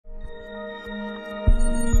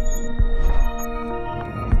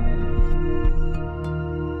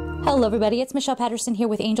Hello everybody, it's Michelle Patterson here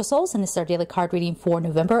with Angel Souls, and this is our daily card reading for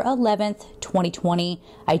November 11th, 2020.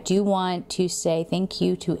 I do want to say thank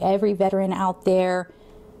you to every veteran out there.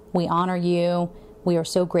 We honor you. We are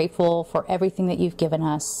so grateful for everything that you've given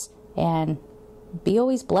us, and be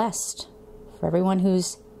always blessed for everyone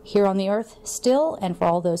who's here on the earth still and for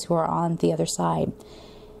all those who are on the other side.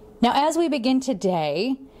 Now, as we begin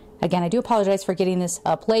today, again, I do apologize for getting this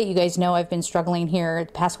up late. You guys know I've been struggling here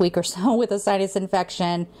the past week or so with a sinus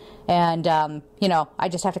infection. And, you know, I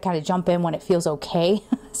just have to kind of jump in when it feels okay.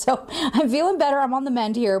 So I'm feeling better. I'm on the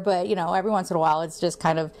mend here. But, you know, every once in a while, it's just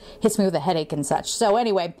kind of hits me with a headache and such. So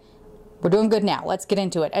anyway, we're doing good now. Let's get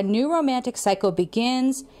into it. A new romantic cycle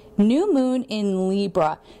begins. New moon in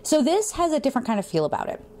Libra. So this has a different kind of feel about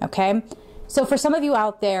it. Okay. So for some of you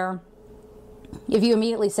out there, if you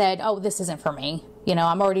immediately said, oh, this isn't for me, you know,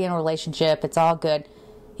 I'm already in a relationship, it's all good,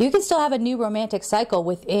 you can still have a new romantic cycle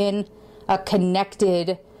within a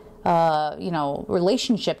connected, you know,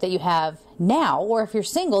 relationship that you have now. Or if you're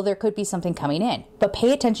single, there could be something coming in. But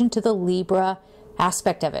pay attention to the Libra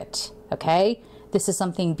aspect of it, okay? This is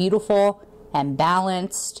something beautiful and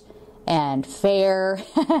balanced and fair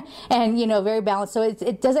and, you know, very balanced. So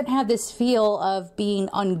it doesn't have this feel of being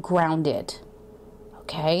ungrounded,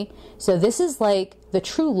 okay? So this is like the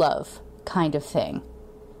true love kind of thing.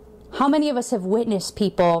 How many of us have witnessed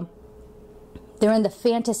people, they're in the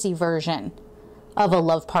fantasy version of a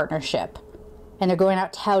love partnership, and they're going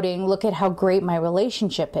out touting, look at how great my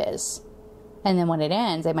relationship is. And then when it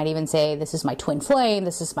ends, they might even say, this is my twin flame,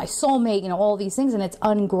 this is my soulmate, you know, all these things, and it's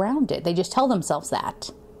ungrounded. They just tell themselves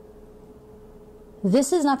that.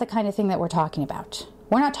 This is not the kind of thing that we're talking about.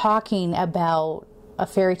 We're not talking about a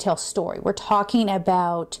fairy tale story. We're talking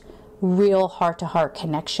about real heart-to-heart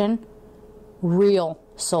connection, real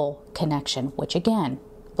soul connection, which again,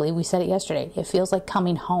 I believe we said it yesterday, it feels like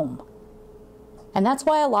coming home. And that's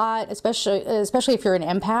why a lot, especially if you're an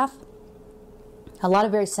empath, a lot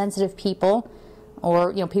of very sensitive people,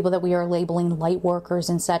 or, you know, people that we are labeling light workers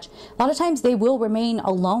and such, a lot of times they will remain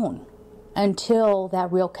alone until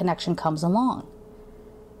that real connection comes along,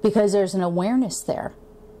 because there's an awareness there.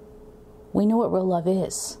 We know what real love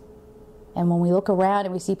is. And when we look around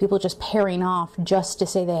and we see people just pairing off just to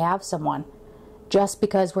say they have someone, just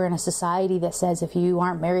because we're in a society that says if you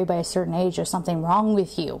aren't married by a certain age, there's something wrong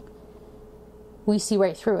with you, we see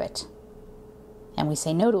right through it. And we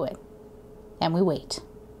say no to it. And we wait.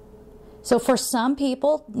 So for some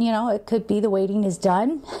people, you know, it could be the waiting is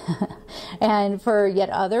done. And for yet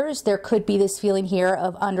others, there could be this feeling here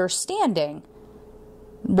of understanding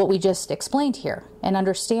what we just explained here, and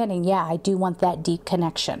understanding, yeah, I do want that deep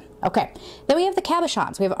connection. Okay, then we have the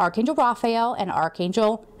cabochons. We have Archangel Raphael and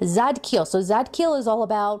Archangel Zadkiel. So Zadkiel is all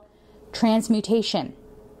about transmutation,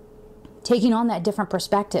 taking on that different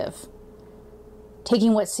perspective,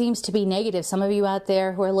 taking what seems to be negative. Some of you out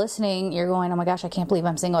there who are listening, you're going, oh my gosh, I can't believe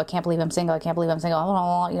I'm single. I can't believe I'm single. I can't believe I'm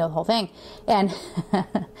single. You know, the whole thing. And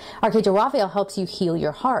Archangel Raphael helps you heal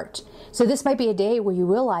your heart. So this might be a day where you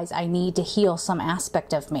realize I need to heal some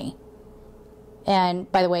aspect of me.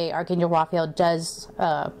 And by the way, Archangel Raphael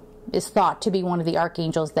is thought to be one of the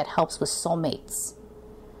archangels that helps with soulmates.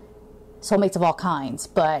 Soulmates of all kinds.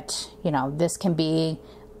 But, you know, this can be,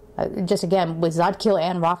 just again, with Zadkiel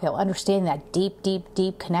and Raphael, understanding that deep, deep,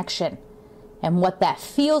 deep connection and what that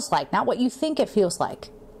feels like. Not what you think it feels like,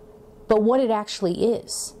 but what it actually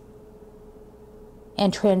is.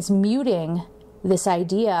 And transmuting this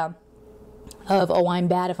idea of, oh, I'm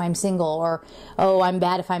bad if I'm single, or, oh, I'm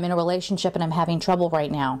bad if I'm in a relationship and I'm having trouble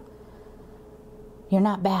right now. You're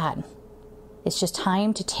not bad. It's just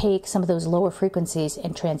time to take some of those lower frequencies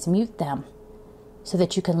and transmute them so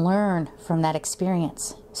that you can learn from that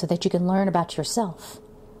experience, so that you can learn about yourself.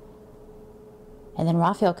 And then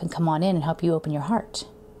Raphael can come on in and help you open your heart.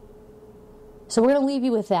 So we're going to leave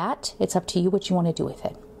you with that. It's up to you what you want to do with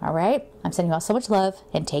it. All right? I'm sending you all so much love,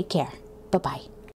 and take care. Bye-bye.